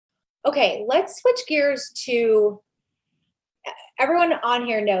Okay, let's switch gears to, everyone on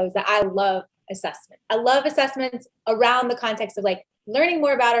here knows that I love assessment. I love assessments around the context of like learning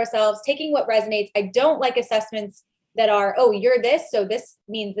more about ourselves, taking what resonates. I don't like assessments that are, oh, you're this, so this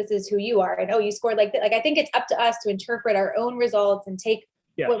means this is who you are. And oh, you scored like that. Like, I think it's up to us to interpret our own results and take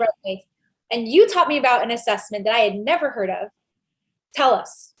what resonates. And you taught me about an assessment that I had never heard of. Tell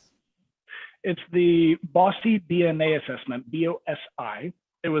us. It's the BOSI DNA assessment, BOSI.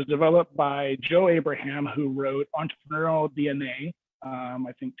 It was developed by Joe Abraham, who wrote Entrepreneurial DNA.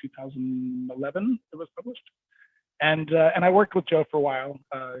 I think 2011 it was published. And I worked with Joe for a while.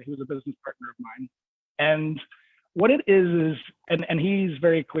 He was a business partner of mine. And what it is, and he's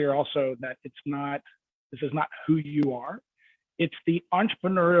very clear also that this is not who you are. It's the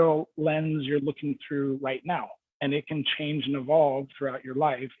entrepreneurial lens you're looking through right now. And it can change and evolve throughout your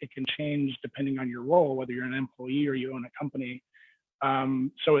life. It can change depending on your role, whether you're an employee or you own a company.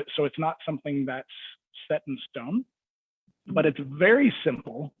 So it's not something that's set in stone, but it's very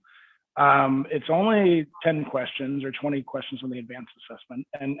simple. It's only 10 questions or 20 questions on the advanced assessment.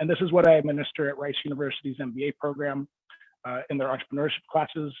 And this is what I administer at Rice University's MBA program in their entrepreneurship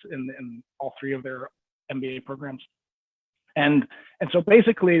classes in all three of their MBA programs. And so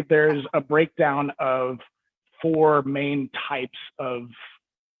basically there's a breakdown of 4 main types of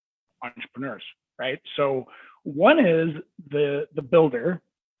entrepreneurs, right? So one is the builder,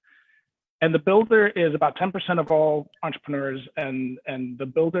 and the builder is about 10% of all entrepreneurs, and the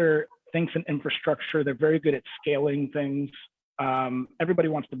builder thinks in infrastructure. They're very good at scaling things. Everybody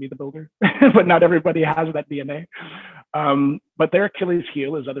wants to be the builder, but not everybody has that DNA. But their Achilles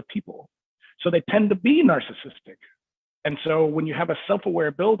heel is other people. So they tend to be narcissistic. And so when you have a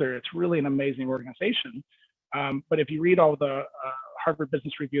self-aware builder, it's really an amazing organization. But if you read all the Harvard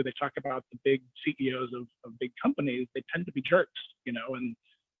Business Review, they talk about the big CEOs of big companies. They tend to be jerks, and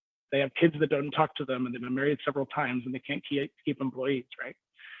they have kids that don't talk to them, and they've been married several times, and they can't keep employees, right?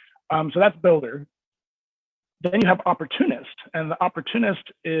 So that's builder. Then you have opportunist, and the opportunist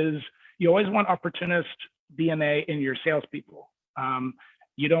is, you always want opportunist DNA in your salespeople.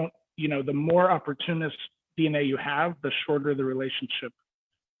 You don't, the more opportunist DNA you have, the shorter the relationship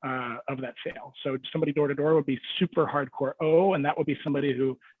of that sale. So somebody door to door would be super hardcore O, and that would be somebody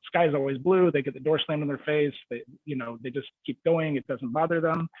who, sky's always blue. They get the door slammed in their face. They just keep going. It doesn't bother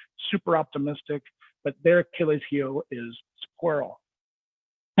them. Super optimistic, but their Achilles heel is squirrel.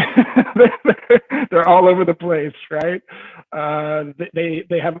 They're all over the place, right?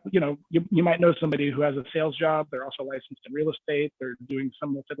 They have, you might know somebody who has a sales job. They're also licensed in real estate. They're doing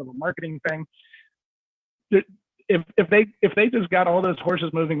some type of a marketing thing. If they just got all those horses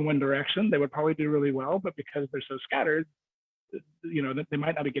moving in one direction, they would probably do really well. But because they're so scattered, they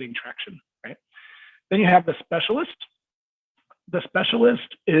might not be getting traction, right? Then you have the specialist. The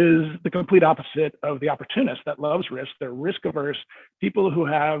specialist is the complete opposite of the opportunist that loves risk. They're risk averse. People who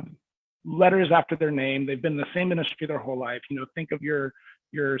have letters after their name. They've been in the same industry their whole life. Think of your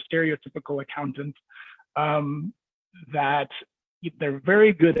stereotypical accountant. That they're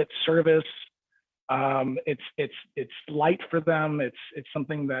very good at service. It's light for them. It's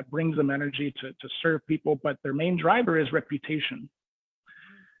something that brings them energy to serve people, but their main driver is reputation.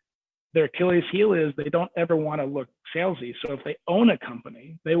 Their Achilles heel is they don't ever want to look salesy. So if they own a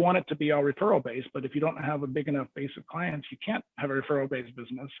company, they want it to be all referral based, but if you don't have a big enough base of clients, you can't have a referral based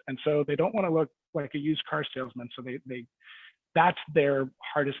business. And so they don't want to look like a used car salesman. So that's their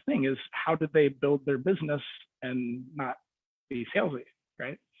hardest thing, is how do they build their business and not be salesy,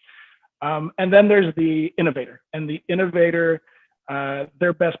 right? And then there's the innovator, and the innovator,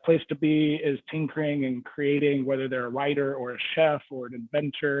 their best place to be is tinkering and creating, whether they're a writer or a chef or an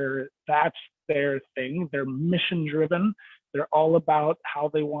inventor. That's their thing. They're mission driven. They're all about how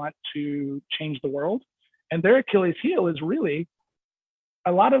they want to change the world. And their Achilles heel is really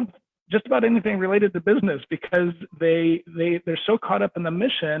a lot of just about anything related to business, because they're so caught up in the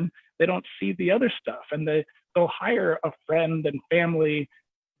mission, they don't see the other stuff. And they'll hire a friend and family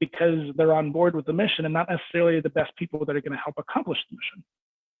because they're on board with the mission, and not necessarily the best people that are going to help accomplish the mission.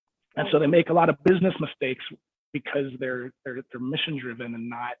 And so they make a lot of business mistakes because they're mission driven and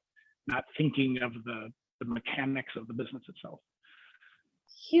not thinking of the mechanics of the business itself.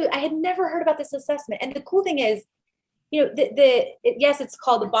 Huge. I had never heard about this assessment. And the cool thing is, yes, it's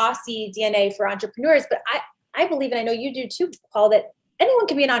called the BOSI DNA for entrepreneurs, but I believe, and I know you do too, Paul, that anyone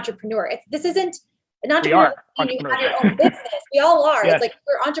can be an entrepreneur. This isn't an entrepreneur. You have your own business. We all are. Yes. It's like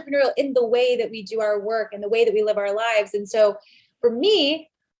we're entrepreneurial in the way that we do our work and the way that we live our lives. And so for me,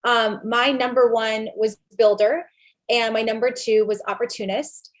 my number 1 was builder, and my number 2 was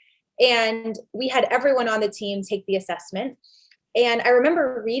opportunist. And we had everyone on the team take the assessment. And I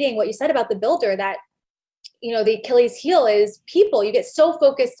remember reading what you said about the builder, that, you know, the Achilles heel is people. You get so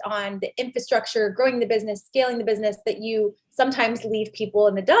focused on the infrastructure, growing the business, scaling the business, that you sometimes leave people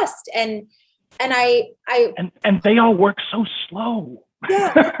in the dust. And they all work so slow.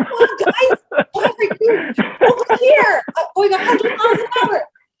 Yeah, come on, guys, why are you over here going 100 miles an hour?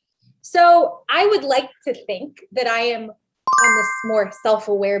 So I would like to think that I am on this more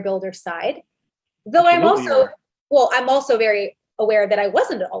self-aware builder side, though I'm also very aware that I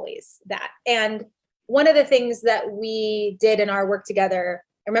wasn't always that. And one of the things that we did in our work together,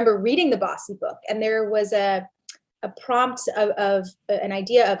 I remember reading the Bossy book, and there was a prompt of an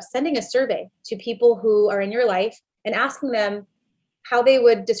idea of sending a survey to people who are in your life and asking them how they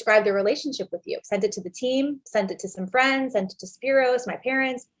would describe their relationship with you. Sent it to the team, sent it to some friends, sent it to Spiros, my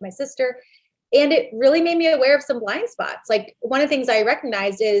parents, my sister. And it really made me aware of some blind spots. Like, one of the things I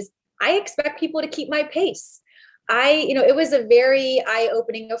recognized is I expect people to keep my pace. It was a very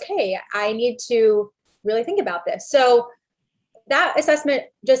eye-opening, okay, I need to really think about this. So that assessment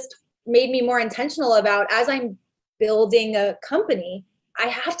just made me more intentional about, as I'm building a company, I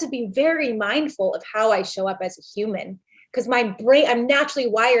have to be very mindful of how I show up as a human. Because my brain, I'm naturally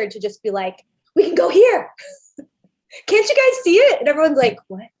wired to just be like, we can go here. Can't you guys see it? And everyone's like,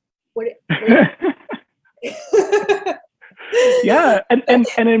 what? Yeah.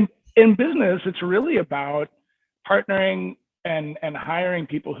 And in business, it's really about partnering and hiring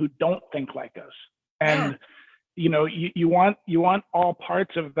people who don't think like us. And, you know, you want all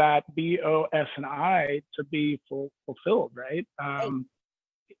parts of that B, O, S, and I to be fulfilled, right?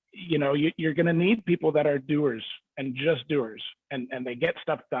 You know, you're going to need people that are doers and just doers, and they get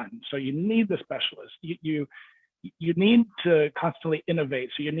stuff done. So you need the specialists. You need to constantly innovate.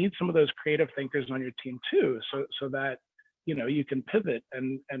 So you need some of those creative thinkers on your team too, so that, you know, you can pivot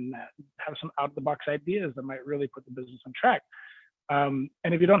and have some out of the box ideas that might really put the business on track. And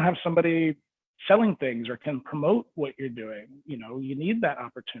if you don't have somebody selling things or can promote what you're doing, you know, you need that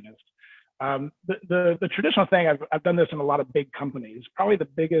opportunist. The traditional thing, I've done this in a lot of big companies. Probably the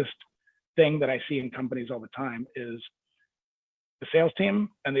biggest thing that I see in companies all the time is the sales team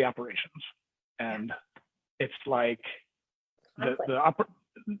and the operations. And it's like the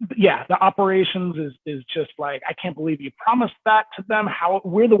operations is just like, I can't believe you promised that to them. How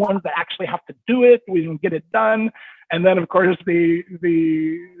we're the ones that actually have to do it. We can get it done. And then of course the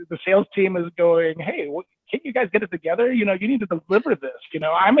sales team is going, hey, can't you guys get it together? You know, you need to deliver this. You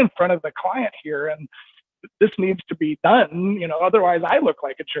know, I'm in front of the client here, and this needs to be done. You know, otherwise I look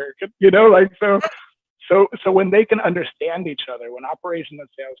like a jerk. You know, like so when they can understand each other, when operations and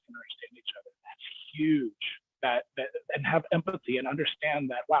sales can understand each other, that's huge. That and have empathy and understand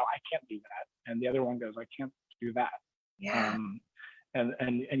that, wow, I can't do that, and the other one goes, I can't do that. Yeah.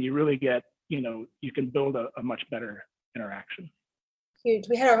 And you really get, you know, you can build a much better interaction. Huge.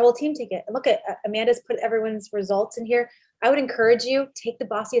 We had our whole team take it. Look at Amanda's put everyone's results in here. I would encourage you, take the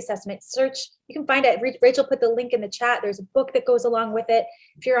Bossy assessment, search. You can find it. Rachel put the link in the chat. There's a book that goes along with it.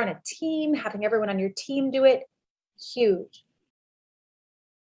 If you're on a team, having everyone on your team do it, huge.